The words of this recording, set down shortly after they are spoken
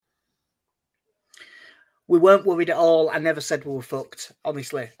We weren't worried at all. I never said we were fucked.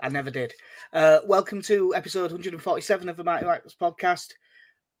 Honestly, I never did. Welcome to episode 147 of the Mighty Max podcast.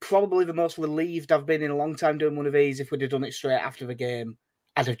 Probably the most relieved I've been in a long time doing one of these. If we'd have done it straight after the game,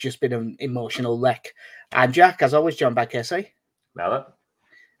 I'd have just been an emotional wreck. I'm Jack, as always, joined by Casey. Now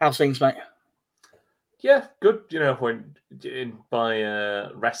How's things, mate? Yeah, good. When by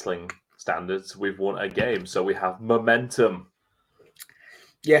wrestling standards, we've won a game, so we have momentum.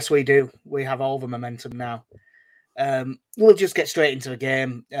 Yes, we do. We have all the momentum now. We'll just get straight into the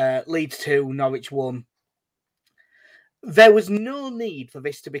game. Leeds 2, Norwich 1. There was no need for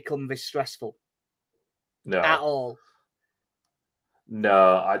this to become this stressful. No. At all.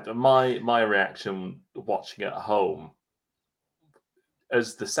 No, my reaction watching at home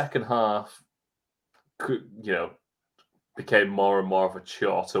as the second half, became more and more of a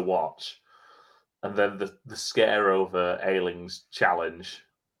chore to watch, and then the scare over Ayling's challenge,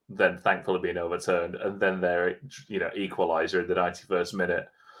 then thankfully being overturned, and then their equaliser in the 91st minute.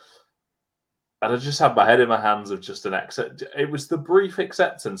 And I just had my head in my hands of just an accept. It was the brief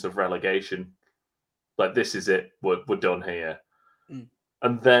acceptance of relegation. Like, this is it. We're done here. Mm.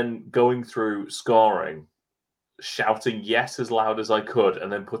 And then going through scoring, shouting yes as loud as I could,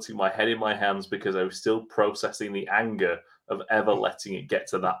 and then putting my head in my hands because I was still processing the anger of ever letting it get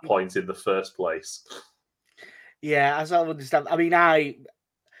to that point in the first place. Yeah, I sort of understand. I mean, I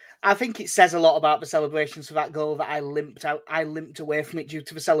think it says a lot about the celebrations for that goal that I limped away from it due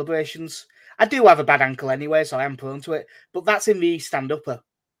to the celebrations. I do have a bad ankle anyway, so I am prone to it. But that's in the stand-upper.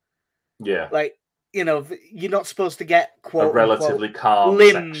 Yeah. Like, you're not supposed to get, quote, a relatively calm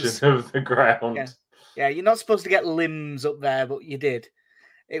limbs. section of the ground. Yeah, you're not supposed to get limbs up there, but you did.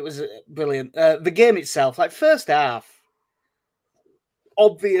 It was brilliant. The game itself, like, first half,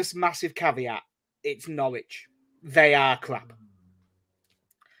 obvious massive caveat, it's Norwich. They are crap.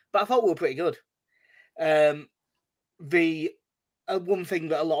 But I thought we were pretty good. The one thing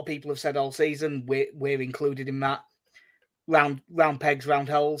that a lot of people have said all season, we're included in that, round pegs, round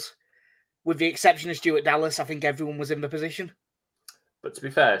holes. With the exception of Stuart Dallas, I think everyone was in the position. But to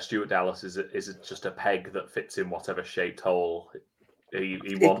be fair, Stuart Dallas is just a peg that fits in whatever shaped hole he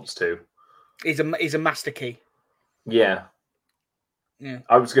wants to. He's a master key. Yeah. Yeah.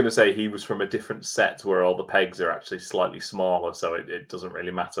 I was going to say he was from a different set where all the pegs are actually slightly smaller, so it doesn't really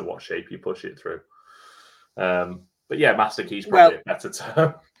matter what shape you push it through. But yeah, master key's probably a better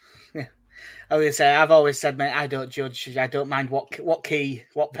term. Yeah. I was going to say, I've always said, mate, I don't judge. I don't mind what key,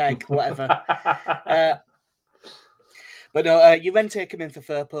 what peg, whatever. But no, Llorente came in for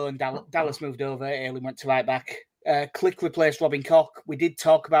Firpo and Dallas moved over. Ayling went to right back. Click replaced Robin Koch. We did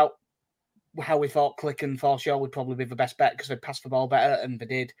talk about how we thought Click and Forshaw would probably be the best bet because they'd pass the ball better, and they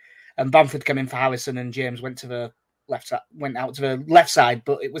did. And Bamford came in for Harrison, and James went to the left side, went out to the left side,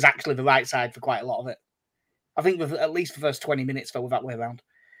 but it was actually the right side for quite a lot of it. I think at least the first 20 minutes they were that way around.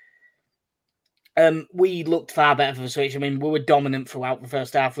 We looked far better for the switch. I mean, we were dominant throughout the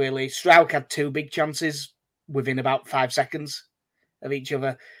first half, really. Strauch had 2 big chances within about 5 seconds of each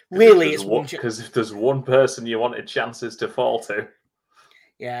other. Really, it's one because if there's one person you wanted chances to fall to.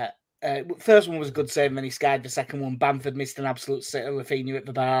 Yeah. First one was a good save, and then he skied the second one. Bamford missed an absolute sitter. Rafinha at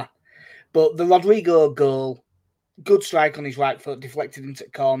the bar. But the Rodrigo goal, good strike on his right foot, deflected into the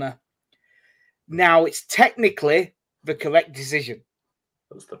corner. Now, it's technically the correct decision.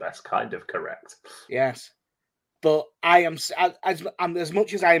 That's the best kind of correct. Yes. But I am, as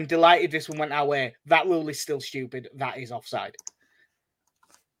much as I am delighted this one went our way, that rule is still stupid. That is offside.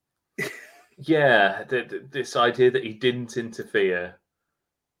 Yeah, this idea that he didn't interfere,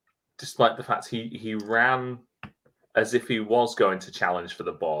 despite the fact he ran as if he was going to challenge for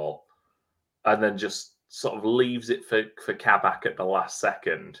the ball, and then just sort of leaves it for Kabak at the last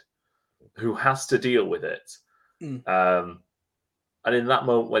second, who has to deal with it. And in that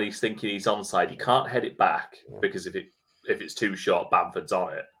moment when he's thinking he's onside, he can't head it back because if it's too short, Bamford's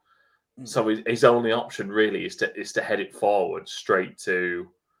on it. So his only option really is to head it forward straight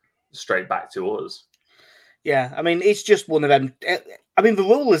back to us. Yeah, I mean, it's just one of them. I mean, the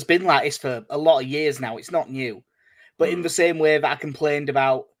rule has been like this for a lot of years now. It's not new. But in the same way that I complained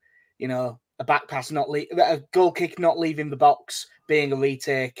about, a back pass a goal kick not leaving the box being a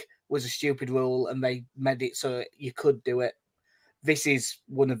retake was a stupid rule, and they made it so you could do it. This is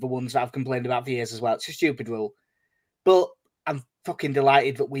one of the ones that I've complained about for years as well. It's a stupid rule. But I'm fucking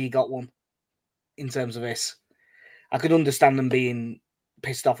delighted that we got one in terms of this. I could understand them being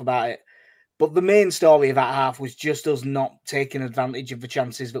pissed off about it. But the main story of that half was just us not taking advantage of the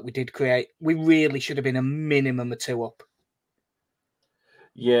chances that we did create. We really should have been a minimum of 2 up.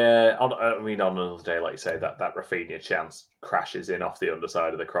 Yeah, on another day, like you say, that Rafinha chance crashes in off the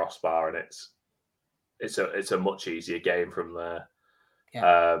underside of the crossbar, and it's a much easier game from there.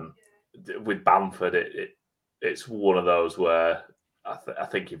 Yeah. With Bamford, it's one of those where I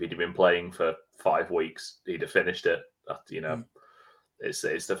think if he'd been playing for 5 weeks, he'd have finished it. It's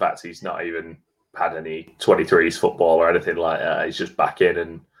the fact he's not even had any 23s football or anything like that. He's just back in,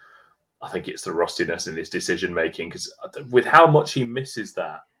 and I think it's the rustiness in his decision making, because with how much he misses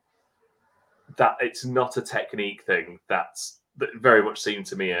that it's not a technique thing. That very much seemed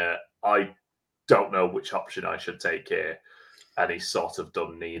to me I don't know which option I should take here, and he's sort of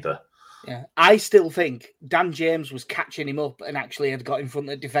done neither. Yeah, I still think Dan James was catching him up and actually had got in front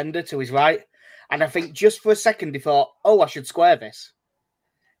of the defender to his right. And I think just for a second he thought, I should square this.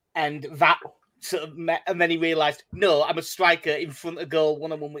 And that sort of and then he realised, no, I'm a striker in front of goal,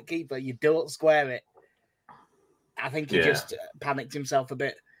 one-on-one with keeper. You don't square it. I think he just panicked himself a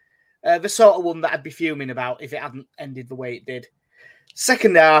bit. The sort of one that I'd be fuming about if it hadn't ended the way it did.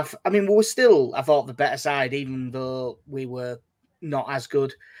 Second half, I mean, we were still, I thought, the better side, even though we were not as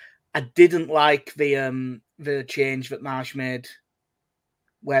good. I didn't like the change that Marsh made,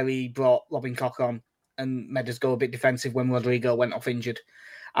 where he brought Robin Koch on and made us go a bit defensive when Rodrigo went off injured.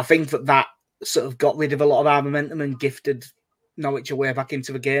 I think that sort of got rid of a lot of our momentum and gifted Norwich a way back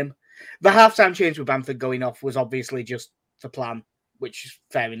into the game. The half-time change with Bamford going off was obviously just the plan, which is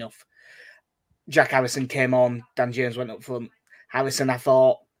fair enough. Jack Harrison came on, Dan James went up front. Harrison, I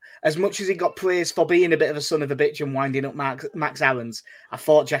thought, as much as he got praised for being a bit of a son of a bitch and winding up Max Aarons, I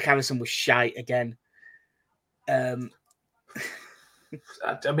thought Jack Harrison was shite again. I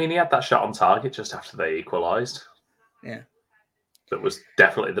mean, he had that shot on target just after they equalised. Yeah. That was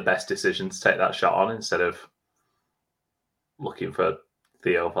definitely the best decision to take that shot on instead of looking for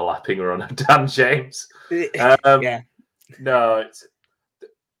the overlapping run of Dan James. Yeah. No, it's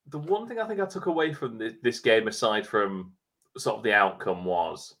the one thing I think I took away from this game, aside from sort of the outcome,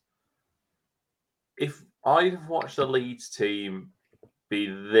 was if I've watched a Leeds team be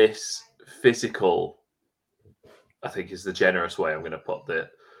this physical, I think is the generous way I'm going to put it,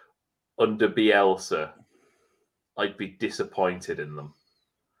 under Bielsa, I'd be disappointed in them.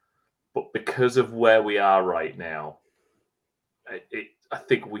 But because of where we are right now, I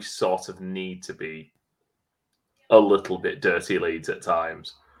think we sort of need to be a little bit dirty Leeds at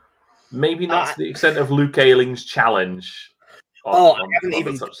times. Maybe not to the extent of Luke Ayling's challenge.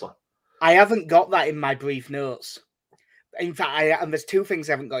 I haven't got that in my brief notes. In fact, and there's two things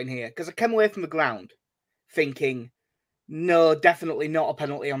I haven't got in here, because I came away from the ground thinking, no, definitely not a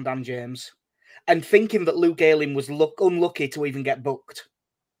penalty on Dan James, and thinking that Luke Ayling was unlucky to even get booked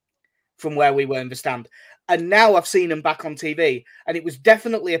from where we were in the stand. And now I've seen him back on TV, and it was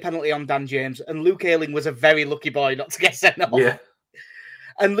definitely a penalty on Dan James, and Luke Ayling was a very lucky boy not to get sent off. Yeah.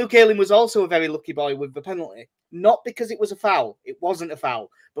 And Luke Ayling was also a very lucky boy with the penalty. Not because it was a foul. It wasn't a foul.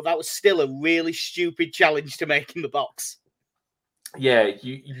 But that was still a really stupid challenge to make in the box. Yeah,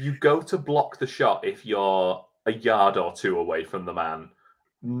 you go to block the shot if you're a yard or two away from the man,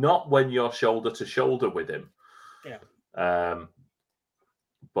 not when you're shoulder to shoulder with him. Yeah.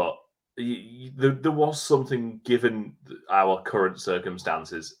 But there was something, given our current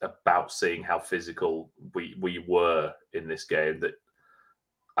circumstances, about seeing how physical we were in this game, that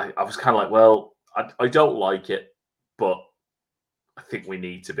I was kind of like, well, I don't like it, but I think we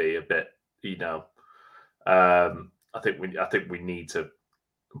need to be a bit, I think we need to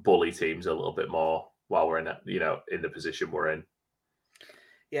bully teams a little bit more while we're in in the position we're in.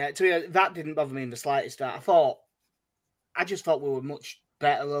 Yeah, to me, that didn't bother me in the slightest. I just thought we were much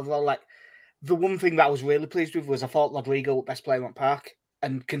better overall. Like, the one thing that I was really pleased with was I thought Rodrigo was best player on Park,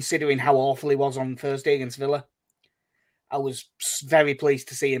 and considering how awful he was on Thursday against Villa, I was very pleased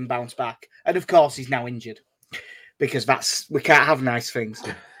to see him bounce back. And of course, he's now injured, because we can't have nice things.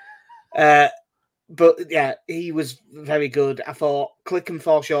 But yeah, he was very good. I thought Click and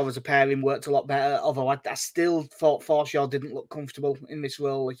Forshaw as a pairing worked a lot better, although I still thought Forshaw didn't look comfortable in this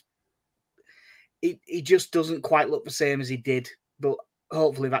role. He just doesn't quite look the same as he did, but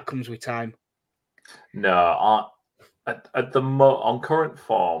hopefully that comes with time. No, on current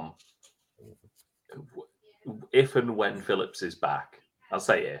form, if and when Phillips is back, I'll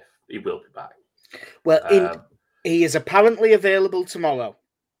say if, he will be back. Well, he is apparently available tomorrow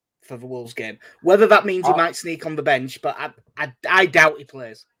for the Wolves game. Whether that means he might sneak on the bench, but I doubt he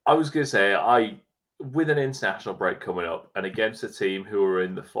plays. I was going to say, with an international break coming up and against a team who are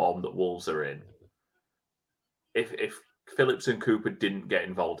in the form that Wolves are in, if Phillips and Cooper didn't get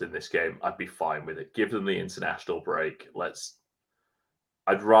involved in this game, I'd be fine with it. Give them the international break.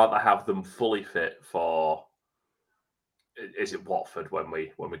 I'd rather have them fully fit for. Is it Watford when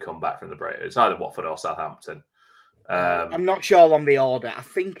we come back from the break? It's either Watford or Southampton. I'm not sure on the order. I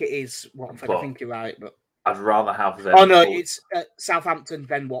think it is Watford. I think you're right, but I'd rather have them. Oh no, it's Southampton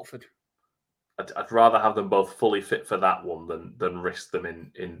then Watford. I'd rather have them both fully fit for that one than risk them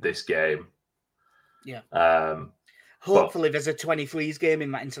in this game. Yeah. but Hopefully, there's a 23s game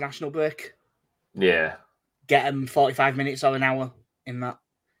in that international break. Yeah. Get them 45 minutes or an hour in that.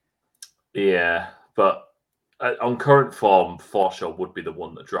 Yeah, but on current form, Forshaw would be the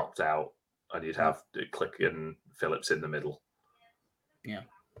one that dropped out, and you'd have Click and Phillips in the middle. Yeah.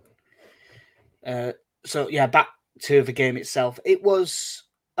 So yeah, back to the game itself. It was.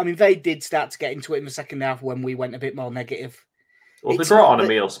 I mean, they did start to get into it in the second half when we went a bit more negative. Well, they brought on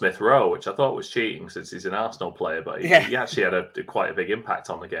Emile Smith-Rowe, which I thought was cheating since he's an Arsenal player, but he actually had quite a big impact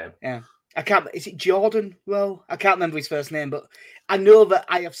on the game. Yeah. Is it Jordan Rowe? I can't remember his first name, but I know that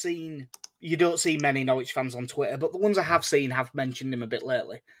I have seen, you don't see many Norwich fans on Twitter, but the ones I have seen have mentioned him a bit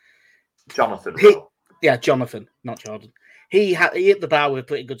lately. Jonathan Rowe. Yeah, Jonathan, not Jordan. He hit the bar with a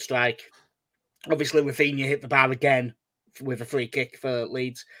pretty good strike. Obviously, Rafinha hit the bar again with a free kick for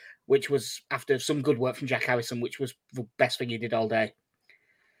Leeds, which was after some good work from Jack Harrison, which was the best thing he did all day.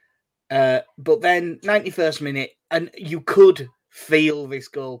 But then 91st minute, and you could feel this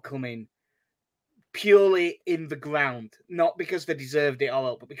goal coming purely in the ground, not because they deserved it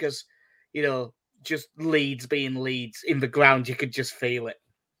all, but because, just Leeds being Leeds in the ground, you could just feel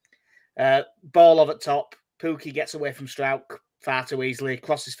it. Ball over at top, Pukki gets away from Strauch far too easily,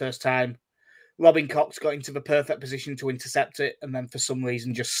 crosses first time. Robin Cox got into the perfect position to intercept it, and then for some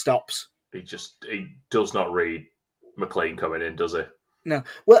reason just stops. He does not read McLean coming in, does he? No.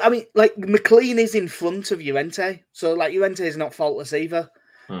 Well, I mean, McLean is in front of Llorente, so Llorente is not faultless either.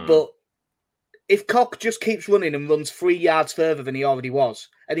 But if Koch just keeps running and runs 3 yards further than he already was,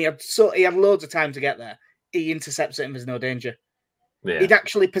 and he had loads of time to get there, he intercepts it and there's no danger. Yeah. He'd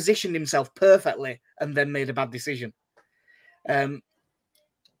actually positioned himself perfectly and then made a bad decision.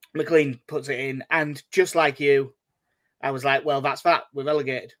 McLean puts it in, and just like you, I was like, well, that's that. We're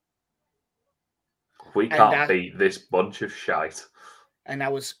relegated. We can't beat this bunch of shite. And I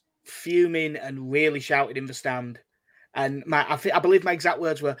was fuming and really shouted in the stand. And I believe my exact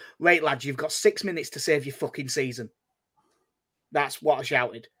words were, right, lads, you've got 6 minutes to save your fucking season. That's what I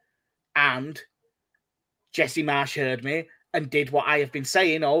shouted. And Jesse Marsh heard me and did what I have been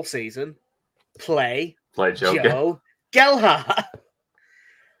saying all season. Play Joe Gelhardt.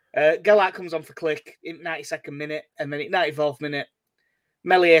 Gelhardt comes on for Click in 92nd minute, and then at 94th minute,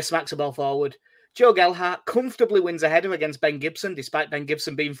 Meslier smacks the ball forward. Joe Gelhardt comfortably wins a header against Ben Gibson, despite Ben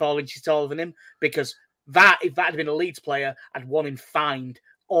Gibson being 4 inches taller than him, because if that had been a Leeds player, I'd want him fined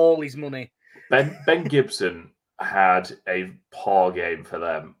all his money. Ben Gibson had a poor game for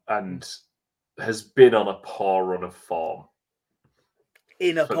them and has been on a poor run of form.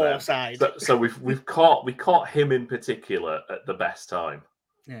 In a poor side. So we caught him in particular at the best time.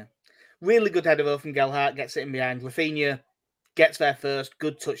 Yeah. Really good header from Gelhardt, gets it in behind. Rafinha gets there first,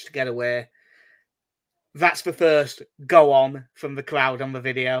 good touch to get away. That's the first go on from the crowd on the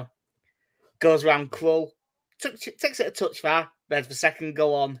video. Goes around Krull, takes it a touch far. There's the second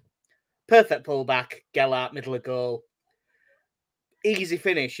go on. Perfect pullback, Gelhardt, middle of goal. Easy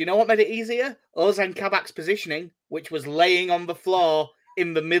finish. You know what made it easier? Ozan Kabak's positioning, which was laying on the floor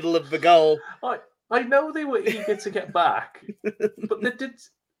in the middle of the goal. I know they were eager to get back, but they did.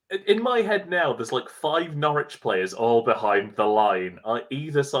 In my head now, there's like 5 Norwich players all behind the line on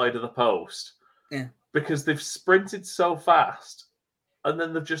either side of the post. Yeah. Because they've sprinted so fast and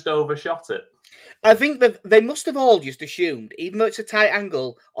then they've just overshot it. I think that they must have all just assumed, even though it's a tight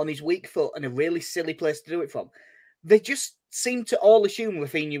angle on his weak foot and a really silly place to do it from, they just seemed to all assume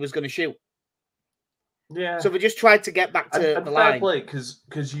Rafinha was going to shoot. Yeah. So they just tried to get back to the line. Fair play,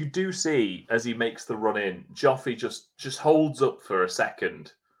 because you do see, as he makes the run in, Joffrey just holds up for a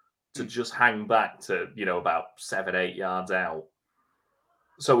second to just hang back to, about 7-8 yards out.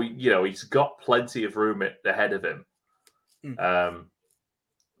 So, he's got plenty of room ahead of him.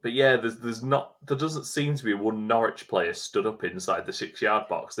 But yeah, there doesn't seem to be one Norwich player stood up inside the 6-yard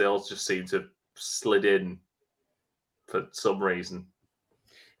box. They all just seem to slid in for some reason.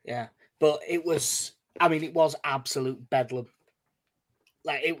 Yeah, but it was absolute bedlam.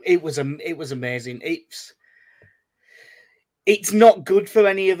 Like it was amazing. It's not good for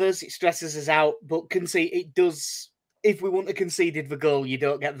any of us. It stresses us out, but it does. If we wouldn't have conceded the goal, you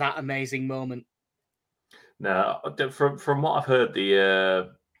don't get that amazing moment. No, from what I've heard,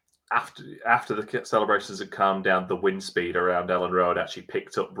 the after the celebrations had calmed down, the wind speed around Ellen Road actually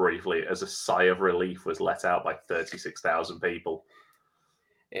picked up briefly as a sigh of relief was let out by 36,000 people.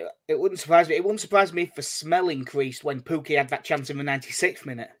 It wouldn't surprise me. It wouldn't surprise me if the smell increased when Pukki had that chance in the 96th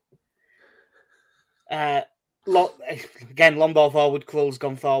minute. Again, long ball forward, Krull's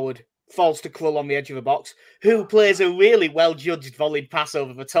gone forward. falls to Krull on the edge of the box, who plays a really well judged volleyed pass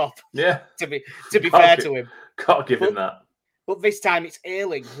over the top. Yeah. To be fair to him. Can't give him that. But this time it's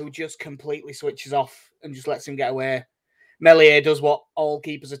Ayling who just completely switches off and just lets him get away. Meslier does what all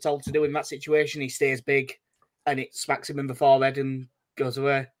keepers are told to do in that situation. He stays big and it smacks him in the forehead and goes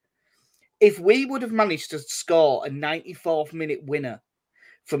away. If we would have managed to score a 94th minute winner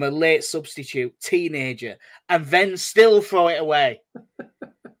from a late substitute teenager and then still throw it away,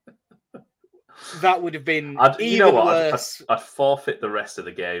 that would have been even worse. I'd forfeit the rest of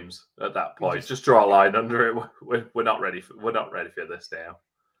the games at that point. Just draw a line under it. We're not ready for this now.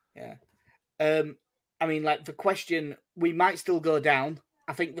 Yeah. I mean, like the question, we might still go down.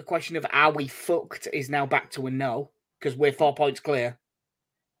 I think the question of are we fucked is now back to a no, because we're 4 points clear.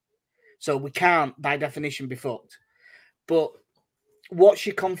 So we can't, by definition, be fucked. But what's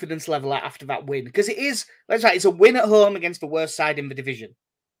your confidence level at after that win? Because it is, let's say, it's a win at home against the worst side in the division.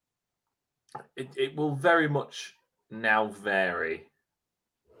 It will very much now vary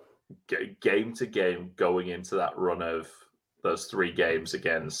game to game going into that run of those 3 games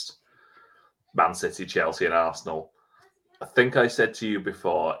against Man City, Chelsea and Arsenal. I think I said to you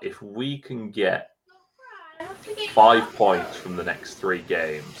before, if we can get 5 points from the next 3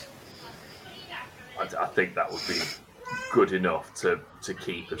 games, I think that would be good enough to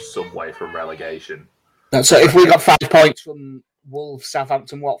keep us some way from relegation. So if we got 5 points from Wolves,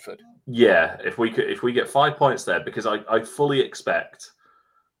 Southampton, Watford? Yeah, if we get 5 points there, because I fully expect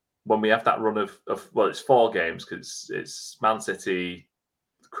when we have that run of it's 4 games, because it's Man City,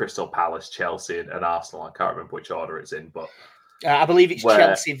 Crystal Palace, Chelsea and Arsenal. I can't remember which order it's in, but I believe it's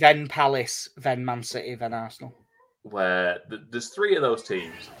Chelsea, then Palace, then Man City, then Arsenal. Where there's 3 of those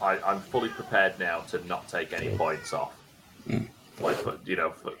teams, I'm fully prepared now to not take any points off.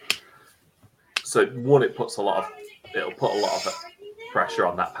 So one, it'll put a lot of pressure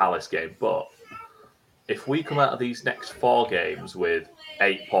on that Palace game. But if we come out of these next 4 games with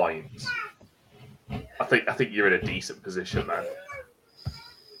 8 points, I think you're in a decent position, man.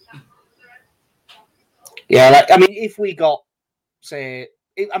 Yeah, if we got, say,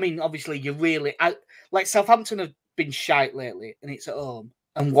 obviously you really, Southampton have been shite lately, and it's at home,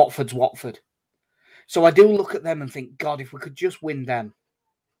 and Watford's Watford. So I do look at them and think, God, if we could just win them.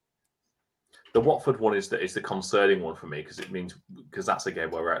 The Watford one is the concerning one for me, because that's a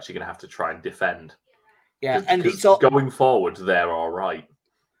game where we're actually going to have to try and defend. Yeah, and it's going forward, they're all right.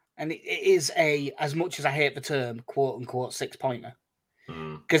 And it is as much as I hate the term, quote unquote, 6-pointer.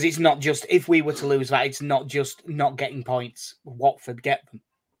 Because it's not just, if we were to lose that, it's not just not getting points. Watford get them.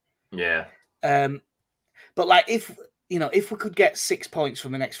 Yeah. But if we could get 6 points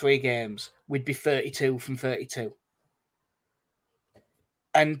from the next 3 games, we'd be 32 from 32.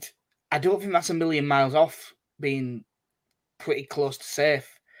 And I don't think that's a million miles off being pretty close to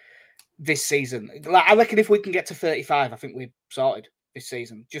safe this season. I reckon if we can get to 35, I think we're sorted this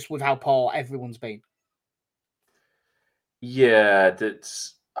season, just with how poor everyone's been. Yeah,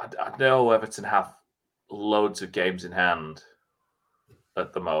 I know Everton have loads of games in hand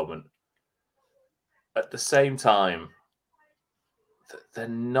at the moment. At the same time, they're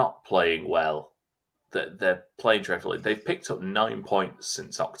not playing well. They're playing dreadfully. They've picked up 9 points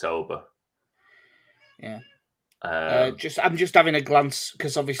since October. Yeah. I'm just having a glance,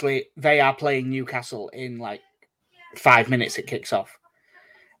 because obviously they are playing Newcastle in 5 minutes. It kicks off.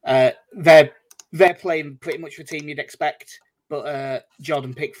 They're playing pretty much the team you'd expect, but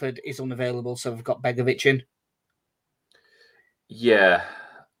Jordan Pickford is unavailable, so we've got Begovic in. Yeah.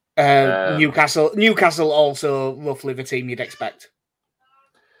 Newcastle also roughly the team you'd expect.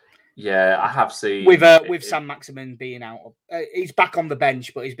 Yeah, I have seen with Sam Maximin being out. He's back on the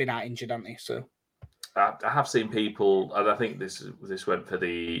bench, but he's been out injured, hasn't he? So I have seen people, and I think this went for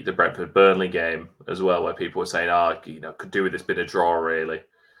the Brentford Burnley game as well, where people were saying, could do with this bit of draw really,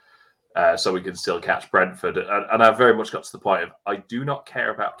 so we can still catch Brentford. And I very much got to the point of, I do not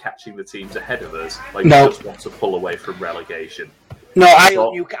care about catching the teams ahead of us. I just want to pull away from relegation. No, I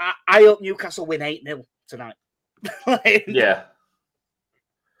hope Newcastle win 8-0 tonight. Yeah.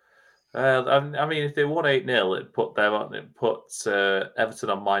 If they won 8-0, it put Everton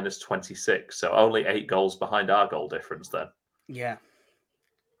on -26, so only 8 goals behind our goal difference then. Yeah.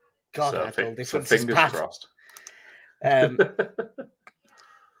 God, our goal difference fingers is bad. Crossed.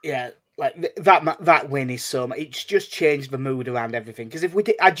 Yeah, that win is so much. It's just changed the mood around everything. Because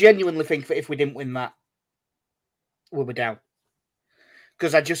I genuinely think that if we didn't win that, we were down.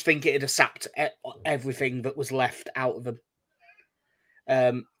 Because I just think it'd have sapped everything that was left out of them.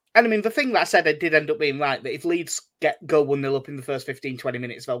 And the thing that I said, I did end up being right, that if Leeds go 1-0 up in the first 15, 20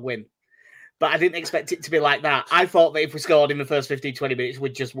 minutes, they'll win. but I didn't expect it to be like that. I thought that if we scored in the first 15, 20 minutes,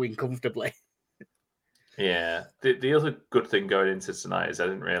 we'd just win comfortably. Yeah. The other good thing going into tonight is I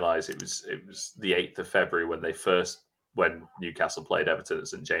didn't realise it was the 8th of February when Newcastle played Everton at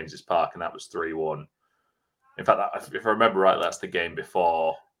St James's Park, and that was 3-1. In fact, if I remember right, that's the game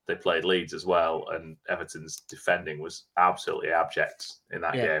before they played Leeds as well, and Everton's defending was absolutely abject in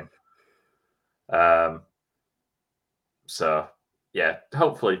that game. So, yeah,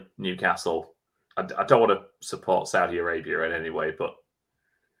 hopefully Newcastle. I don't want to support Saudi Arabia in any way, but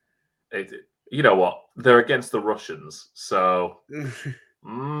you know what? They're against the Russians, so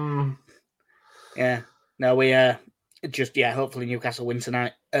yeah. No, we hopefully Newcastle win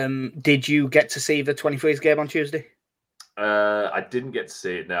tonight. Did you get to see the 23s game on Tuesday? I didn't get to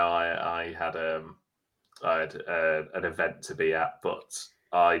see it. No, I had an event to be at, but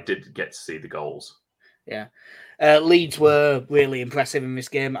I did get to see the goals. Yeah. Leeds were really impressive in this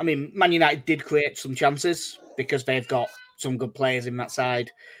game. I mean, Man United did create some chances because they've got some good players in that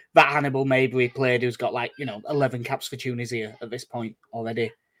side. That Hannibal Mabry played, who's got 11 caps for Tunisia at this point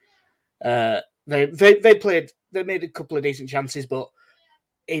already. They made a couple of decent chances, but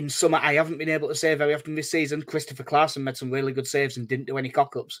in summer, I haven't been able to say very often this season. Christopher Clarkson made some really good saves and didn't do any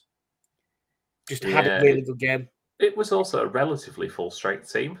cock-ups. Just had a really good game. It was also a relatively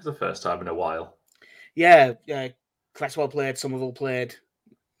full-strength team for the first time in a while. Yeah, Cresswell played, Somerville played,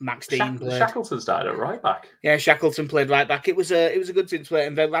 Max Dean played. Shackleton started at right back. Yeah, Shackleton played right back. It was a good team to play,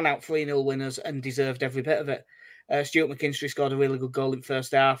 and they ran out 3-0 winners and deserved every bit of it. Stuart McKinstry scored a really good goal in the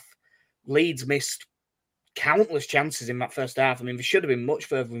first half. Leeds missed countless chances in that first half. I mean, they should have been much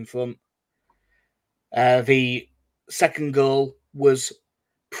further in front. The second goal was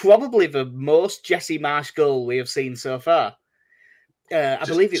probably the most Jesse Marsh goal we have seen so far. I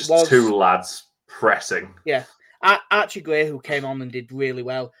believe it was two lads pressing. Yeah. Archie Gray, who came on and did really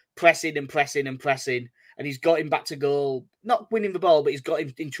well, pressing and pressing and pressing, and he's got him back to goal. Not winning the ball, but he's got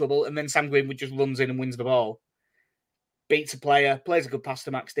him in trouble, and then Sam Greenwood just runs in and wins the ball. Beats a player, plays a good pass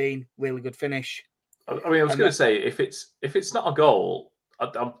to Max Dean, really good finish. I mean, I was going to say, if it's not a goal,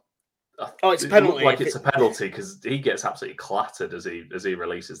 it's a penalty. It's a penalty because he gets absolutely clattered as he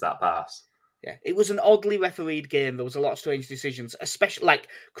releases that pass. Yeah, it was an oddly refereed game. There was a lot of strange decisions, especially like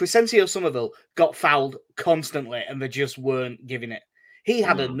Crescencio Somerville got fouled constantly and they just weren't giving it. He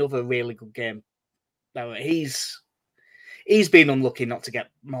had another really good game. He's been unlucky not to get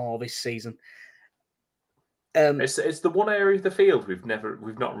more this season. It's the one area of the field we've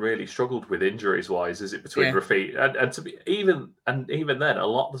not really struggled with injuries wise, is it, between Rafi and to be even then a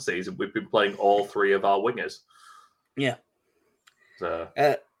lot of the season we've been playing all three of our wingers. Yeah. So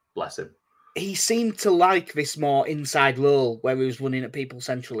bless him. He seemed to like this more inside role where he was running at people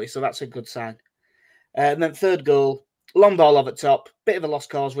centrally, so that's a good sign. And then third goal, long ball over the top, bit of a lost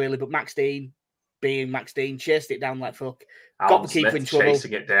cause really, but Max Dean, being Max Dean, chased it down like fuck. Got the keeper in trouble.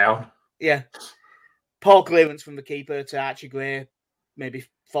 Chasing it down. Yeah. Poor clearance from the keeper to Archie Gray, maybe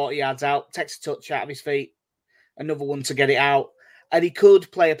 40 yards out, takes a touch out of his feet, another one to get it out. And he could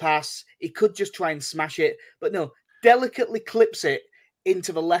play a pass, he could just try and smash it, but no, delicately clips it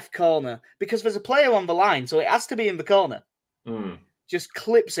into the left corner because there's a player on the line, so it has to be in the corner. Just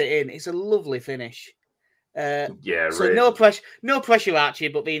clips it in. It's a lovely finish. So really. No pressure, Archie,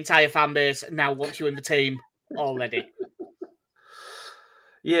 but the entire fan base now wants you in the team already.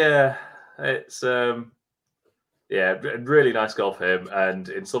 Yeah, it's really nice goal for him, and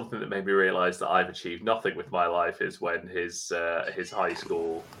in something that made me realise that I've achieved nothing with my life is when his high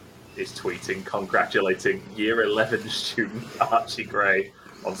school is tweeting congratulating Year 11 student Archie Gray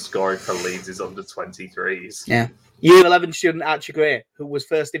on scoring for Leeds' under-23s. Yeah, Year 11 student Archie Gray, who was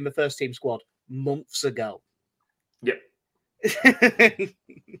first in the first team squad months ago. Yep.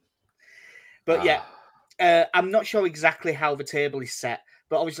 But yeah, I'm not sure exactly how the table is set,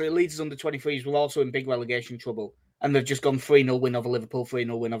 but obviously Leeds' under-23s were also in big relegation trouble, and they've just gone 3-0 win over Liverpool,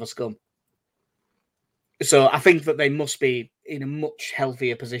 3-0 win over Scum. So I think that they must be in a much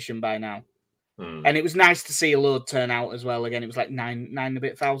healthier position by now. And it was nice to see a load turn out as well. Again, it was like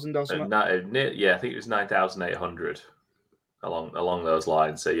 9,000 or something. I think it was 9,800 along those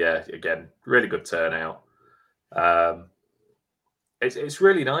lines. So yeah, again, really good turnout. It's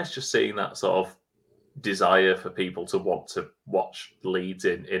really nice just seeing that sort of desire for people to want to watch Leeds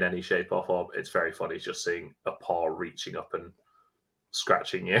in any shape or form. It's very funny just seeing a paw reaching up and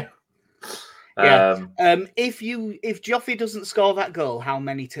scratching you. Yeah. If Joffrey doesn't score that goal, how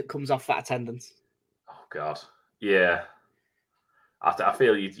many comes off that attendance? Oh God, yeah. I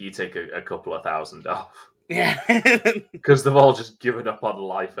feel you take a couple of thousand off. Yeah, because they've all just given up on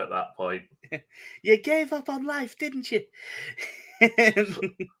life at that point. You gave up on life, didn't you?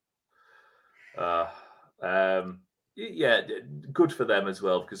 Yeah, good for them as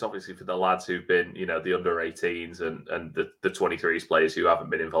well, because obviously for the lads who've been, the under-18s and the 23s players who haven't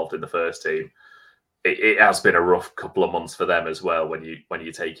been involved in the first team, it has been a rough couple of months for them as well when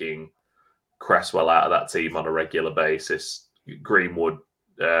you're taking Cresswell out of that team on a regular basis. Greenwood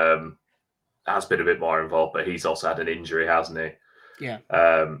has been a bit more involved, but he's also had an injury, hasn't he? Yeah.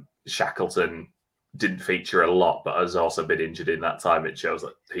 Shackleton didn't feature a lot, but has also been injured in that time. It shows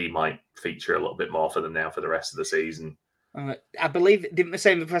that he might feature a little bit more for them now for the rest of the season. I believe, didn't they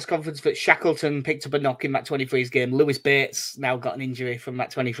say in the press conference that Shackleton picked up a knock in that 23s game? Lewis Bates now got an injury from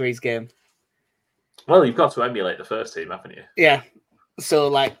that 23s game. Well, you've got to emulate the first team, haven't you? Yeah. So,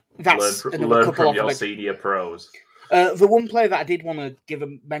 that's learn from your senior pros. The one player that I did want to give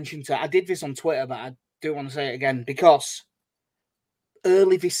a mention to, I did this on Twitter, but I do want to say it again, because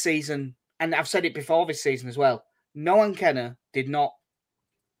early this season, and I've said it before this season as well, Noah Kenner did not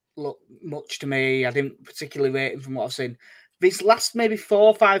look much to me. I didn't particularly rate him from what I've seen. These last maybe 4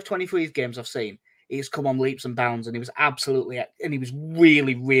 or 5 23s games I've seen, he's come on leaps and bounds, and he was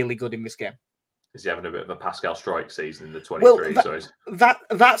really, really good in this game. Is he having a bit of a Pascal Struijk season in the 23s? Well,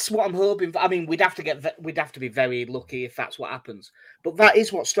 that's what I'm hoping. I mean, we'd have to be very lucky if that's what happens. But that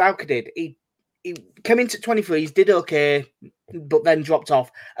is what Strauker did. He came into 23s, did okay, but then dropped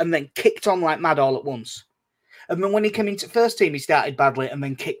off, and then kicked on like mad all at once. And then when he came into first team, he started badly and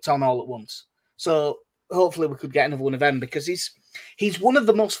then kicked on all at once. So hopefully we could get another one of them, because he's one of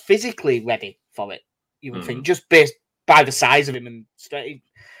the most physically ready for it, you would think, just based by the size of him and straight.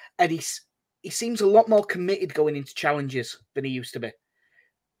 And he seems a lot more committed going into challenges than he used to be.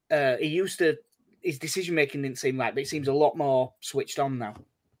 His decision making didn't seem right, but it seems a lot more switched on now.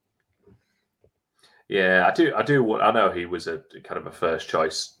 Yeah, I do. I know he was a kind of a first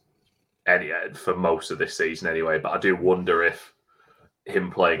choice for most of this season anyway, but I do wonder if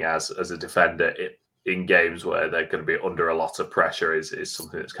him playing as a defender in games where they're going to be under a lot of pressure is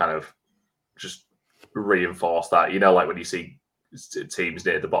something that's kind of just reinforced that. Like when you see teams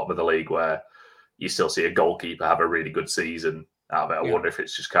near the bottom of the league where you still see a goalkeeper have a really good season out of it. I wonder if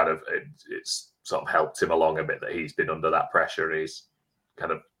it's just kind of it's sort of helped him along a bit that he's been under that pressure and he's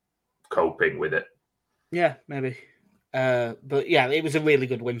kind of coping with it. Yeah, maybe. But yeah, it was a really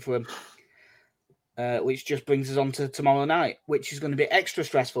good win for him. Which just brings us on to tomorrow night, which is going to be extra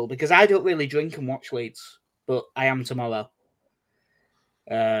stressful because I don't really drink and watch Leeds, but I am tomorrow.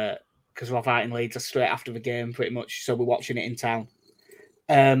 Because we're fighting Leeds straight after the game, pretty much. So we're watching it in town.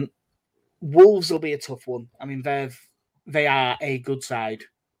 Wolves will be a tough one. I mean, they are a good side.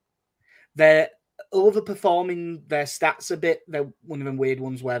 They're overperforming their stats a bit. They're one of them weird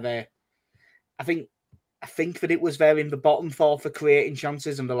ones where I think that it was they're in the bottom 4 for creating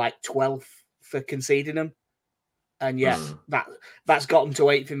chances and they're like 12th for conceding them. And that's got them to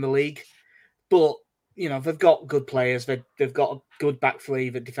 8th in the league. But, they've got good players. They've got a good back three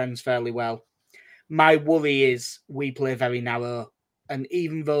that defends fairly well. My worry is we play very narrow. And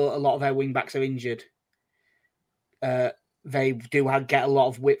even though a lot of our wing-backs are injured, they do get a lot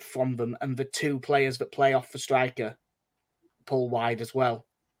of width from them. And the 2 players that play off the striker pull wide as well.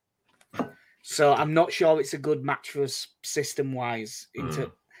 So I'm not sure it's a good match for us system-wise.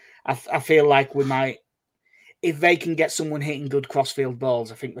 I feel like we might, if they can get someone hitting good crossfield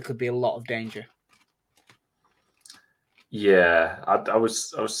balls, I think there could be a lot of danger. Yeah, I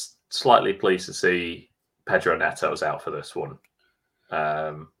was slightly pleased to see Pedro Neto's out for this one.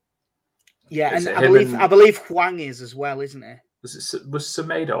 Yeah, and I believe Hwang is as well, isn't he? Was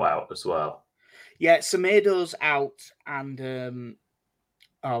Semedo out as well? Yeah, Semedo's out, and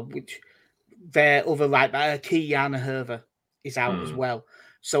their other right back, Ki-Jana Herve, is out as well.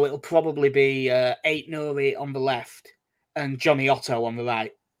 So it'll probably be Aït-Nouri on the left and Johnny Otto on the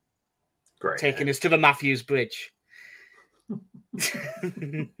right. Great. Taking us to the Matthews Bridge. It's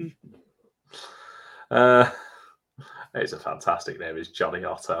a fantastic name. It's Johnny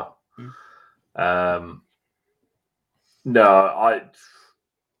Otto. No,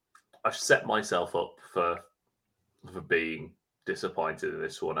 I've set myself up for being disappointed in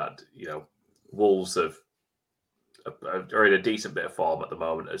this one. Wolves are in a decent bit of form at the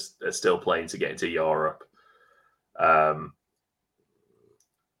moment. Are still playing to get into Europe,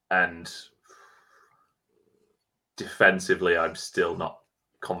 and defensively, I'm still not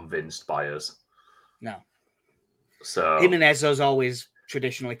convinced by us. No. So Jimenez has always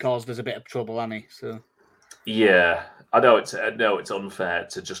traditionally caused us a bit of trouble, hasn't he? So yeah, I know it's unfair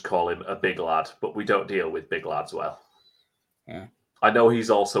to just call him a big lad, but we don't deal with big lads well. Yeah, I know he's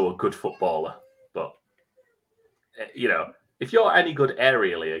also a good footballer, but if you're any good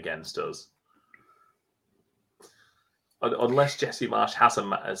aerially against us, unless Jesse Marsch has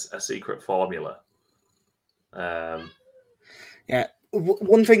a secret formula. Yeah.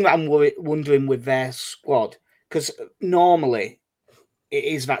 One thing that I'm wondering with their squad, because normally it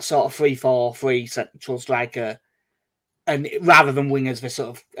is that sort of 3-4-3 central striker, and rather than wingers, they're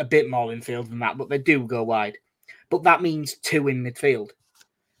sort of a bit more infield than that, but they do go wide. But that means 2 in midfield.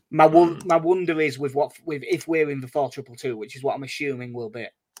 My wonder is with if we're in the 4-2-2, which is what I'm assuming will be.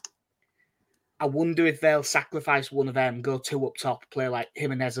 I wonder if they'll sacrifice one of them, go 2 up top, play like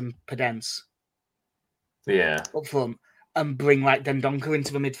Jimenez and Podence. Yeah. Up front, and bring like Dendoncker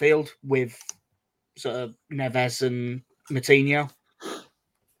into the midfield with sort of Neves and Moutinho.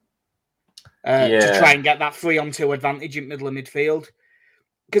 To try and get that 3-on-2 advantage in middle of midfield.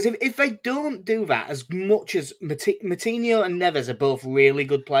 Because if they don't do that, as much as Moutinho and Neves are both really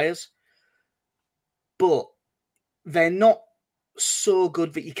good players, but they're not so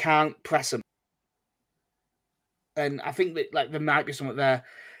good that you can't press them. And I think that there might be something there.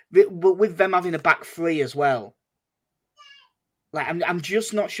 But with them having a back 3 as well, I'm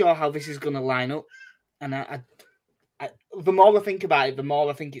just not sure how this is going to line up. And the more I think about it, the more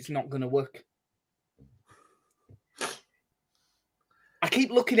I think it's not going to work. I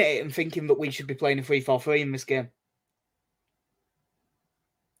keep looking at it and thinking that we should be playing a 3-4-3 in this game.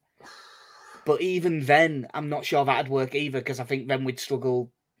 But even then, I'm not sure that'd work either, because I think then we'd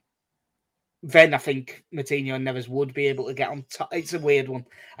struggle. Then I think Moutinho and Neves would be able to get on top. It's a weird one.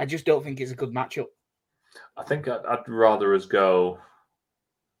 I just don't think it's a good matchup. I think I'd rather us go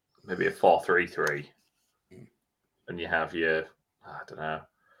maybe a 4-3-3. And you have your, I don't know.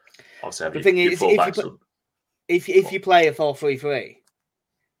 Obviously, have the thing is, if you play a 4-3-3,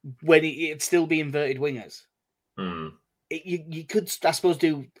 when it'd still be inverted wingers, you could, I suppose,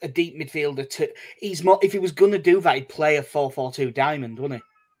 do a deep midfielder. He's more. If he was going to do that, he'd play a 4-4-2 diamond, wouldn't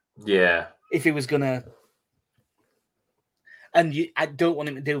he? Yeah. If he was going to, and I don't want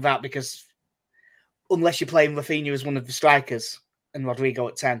him to do that, because unless you're playing Rafinha as one of the strikers and Rodrigo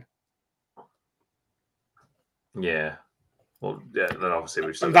at 10. Yeah. Well, yeah. Then obviously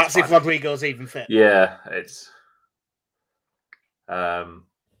we've. And that's if Rodrigo's even fit. Yeah, it's.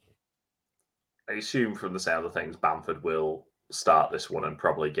 I assume from the sound of things, Bamford will start this one and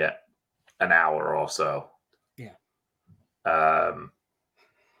probably get an hour or so. Yeah.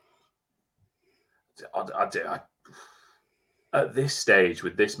 At this stage,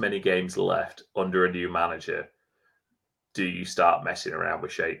 with this many games left under a new manager, do you start messing around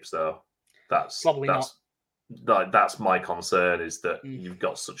with shapes though? That's not. That's my concern, is that you've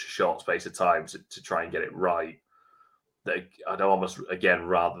got such a short space of time to try and get it right. That I'd almost, again,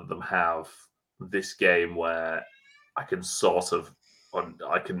 rather than have this game where I can sort of,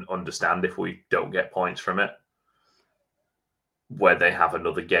 I can understand if we don't get points from it, where they have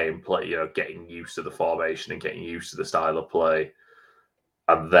another game play, getting used to the formation and getting used to the style of play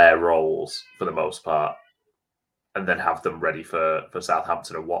and their roles for the most part, and then have them ready for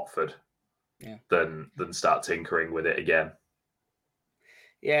Southampton and Watford. Yeah. Then start tinkering with it again.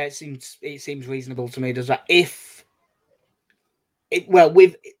 Yeah, it seems reasonable to me. Does that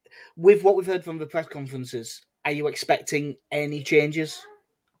with what we've heard from the press conferences, are you expecting any changes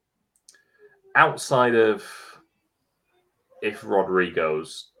outside of if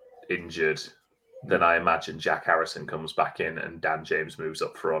Rodrigo's injured? Then I imagine Jack Harrison comes back in and Dan James moves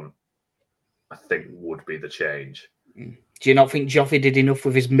up front. I think would be the change. Do you not think Joffy did enough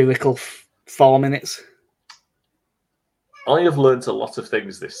with his miracle 4 minutes? I have learnt a lot of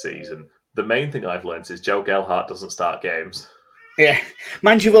things this season. The main thing I've learnt is Joe Gelhardt doesn't start games. Yeah.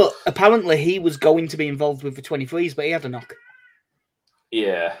 Mind you, well, apparently he was going to be involved with the 23s, but he had a knock.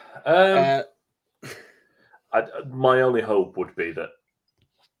 Yeah. My only hope would be that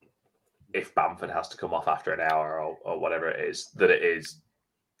if Bamford has to come off after an hour or whatever it is, that it is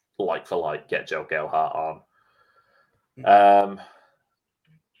like for like, get Joe Gelhardt on.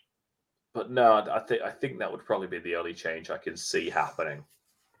 But no, I think that would probably be the only change I can see happening.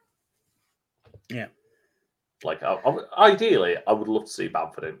 Yeah. Like, ideally, I would love to see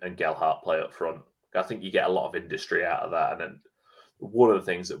Bamford and Gelhardt play up front. I think you get a lot of industry out of that. And then one of the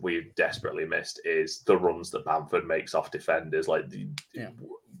things that we've desperately missed is the runs that Bamford makes off defenders.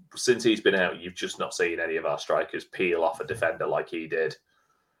 Since he's been out, you've just not seen any of our strikers peel off a defender like he did.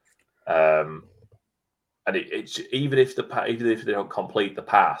 And it's even if they don't complete the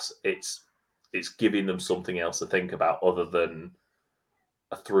pass, it's giving them something else to think about other than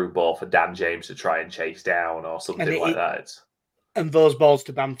a through ball for Dan James to try and chase down or something like that. And those balls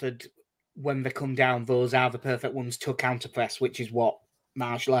to Bamford, when they come down, those are the perfect ones to counter press, which is what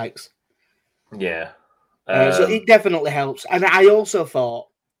Marsch likes. Yeah. So it definitely helps. And I also thought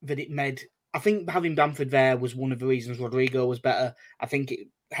that it made I think having Bamford there was one of the reasons Rodrigo was better. I think it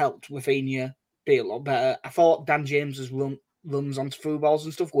helped Rafinha be a lot better. I thought Dan James's runs onto through balls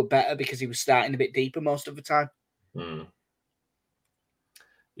and stuff were better because he was starting a bit deeper most of the time.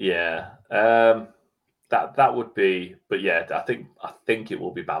 Yeah, that would be, but yeah, I think it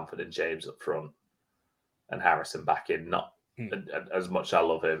will be Bamford and James up front, and Harrison back in. Not as much as I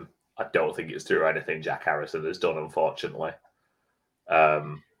love him, I don't think it's through anything Jack Harrison has done, unfortunately.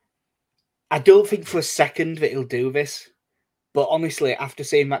 I don't think for a second that he'll do this, but honestly, after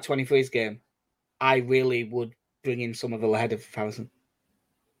seeing that 23's game, I really would bring in Somerville ahead of Harrison.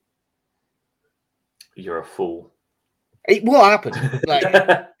 You're a fool. It will happen. Like,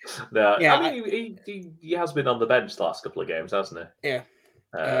 no, yeah, I mean, he has been on the bench the last couple of games, hasn't he? Yeah.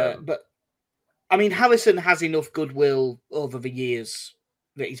 But, I mean, Harrison has enough goodwill over the years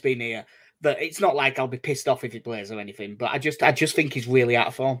that he's been here that it's not like I'll be pissed off if he plays or anything, but I just think he's really out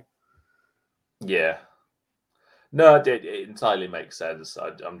of form. Yeah. No, it entirely makes sense.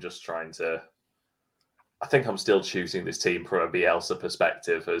 I'm just trying to... I think I'm still choosing this team from a Bielsa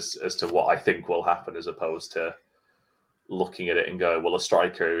perspective as to what I think will happen, as opposed to looking at it and going, well, a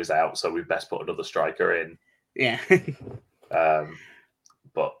striker is out, so we best put another striker in. Yeah.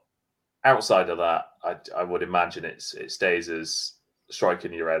 But outside of that, I would imagine it stays as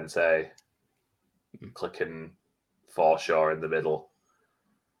striking Llorente, clicking Forshaw in the middle.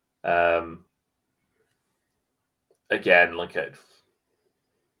 Again, like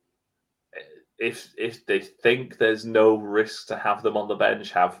if they think there's no risk to have them on the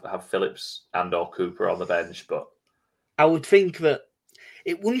bench, have Phillips and or Cooper on the bench. But I would think that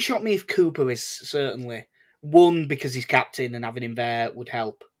it wouldn't shock me if Cooper is certainly one, because he's captain and having him there would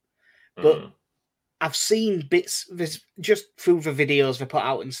help. But I've seen bits just through the videos they put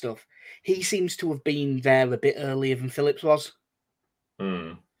out and stuff. He seems to have been there a bit earlier than Phillips was.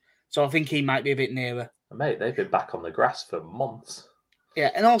 So I think he might be a bit nearer. Mate, they've been back on the grass for months. Yeah,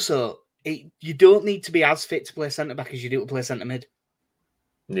 and also, you don't need to be as fit to play centre-back as you do to play centre-mid.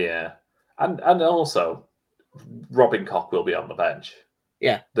 Yeah. And also, Robin Koch will be on the bench.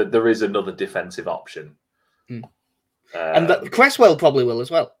 Yeah. There is another defensive option. And Cresswell probably will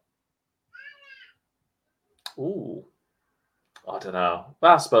as well. Ooh. I don't know.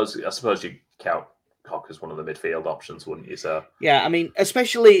 I suppose you count Koch as one of the midfield options, wouldn't you, sir? Yeah, I mean,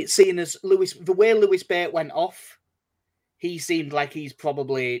 especially seeing as the way Lewis Bate went off, he seemed like he's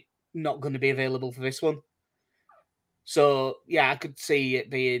probably not going to be available for this one. So, yeah, I could see it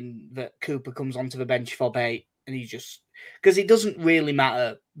being that Cooper comes onto the bench for Bate, and he just... Because it doesn't really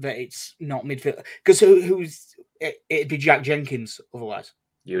matter that it's not midfield. Because it'd be Jack Jenkins otherwise.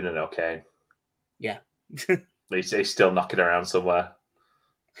 Eunan O'Kane. Yeah. He's still knocking around somewhere.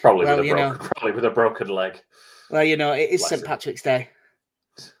 Probably with a broken leg. Well, it is St. Patrick's Day.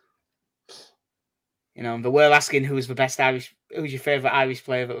 And the world asking who's your favourite Irish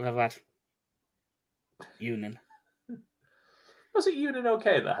player that we've ever had. Eunan. Was it Eunan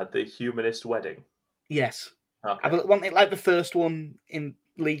O'Kane that had the humanist wedding? Yes. Okay. I want it like the first one in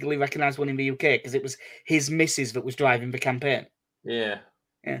legally recognised one in the UK, because it was his missus that was driving the campaign. Yeah.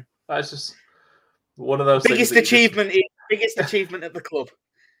 Yeah. That's just one of those biggest achievement at the club.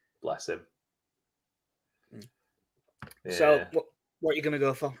 Bless him. Yeah. So what are you going to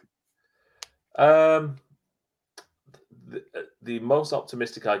go for? The most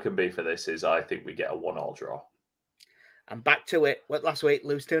optimistic I can be for this is I think we get a 1-1 draw. And back to it. What last week?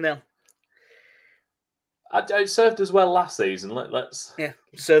 Lose 2-0. It served as well last season. Let's. Yeah,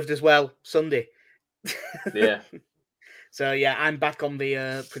 served as well Sunday. Yeah. So yeah, I'm back on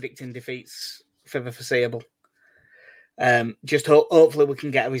the predicting defeats for the foreseeable. Just hopefully we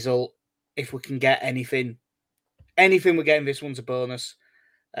can get a result. If we can get anything we're getting, this one's a bonus.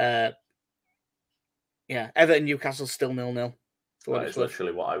 Yeah, Everton Newcastle still 0-0. That is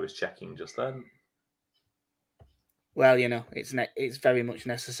literally what I was checking just then. Well, it's very much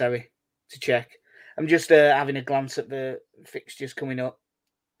necessary to check. I'm just having a glance at the fixtures coming up.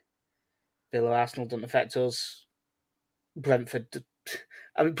 Villa Arsenal doesn't affect us. Brentford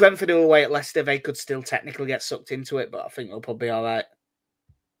are away at Leicester. They could still technically get sucked into it, but I think they'll probably be all right.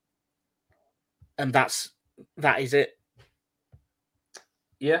 And that is it.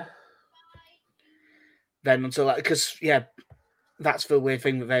 Yeah. Then until because that's the weird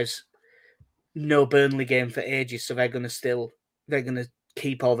thing that there's no Burnley game for ages, so they're gonna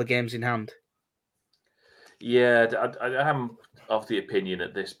keep all the games in hand. Yeah, I am of the opinion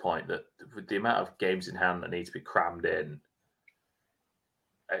at this point that with the amount of games in hand that need to be crammed in,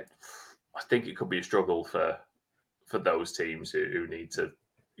 I think it could be a struggle for those teams who need to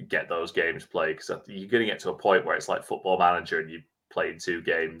get those games played, because you're going to get to a point where it's like Football Manager and you play 2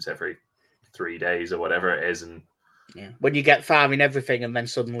 games every 3 days or whatever it is, and when you get far in everything, and then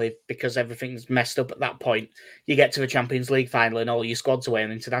suddenly, because everything's messed up at that point, you get to the Champions League final and all your squad's away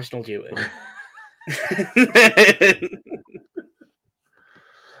on international duty.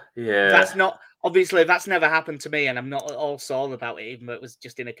 Yeah, that's never happened to me, and I'm not at all sore about it, even though it was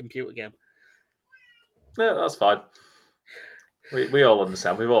just in a computer game. Yeah, that's fine. We all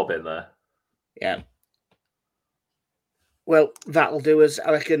understand. We've all been there. Yeah. Well, that'll do us.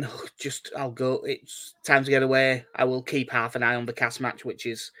 I reckon. I'll go. It's time to get away. I will keep half an eye on the cast match, which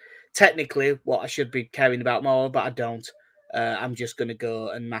is technically what I should be caring about more, but I don't. I'm just going to go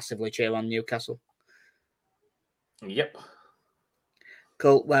and massively cheer on Newcastle. Yep.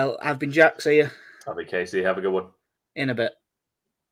 Cool. Well, I've been Jack. See you. I'll be Casey. Have a good one. In a bit.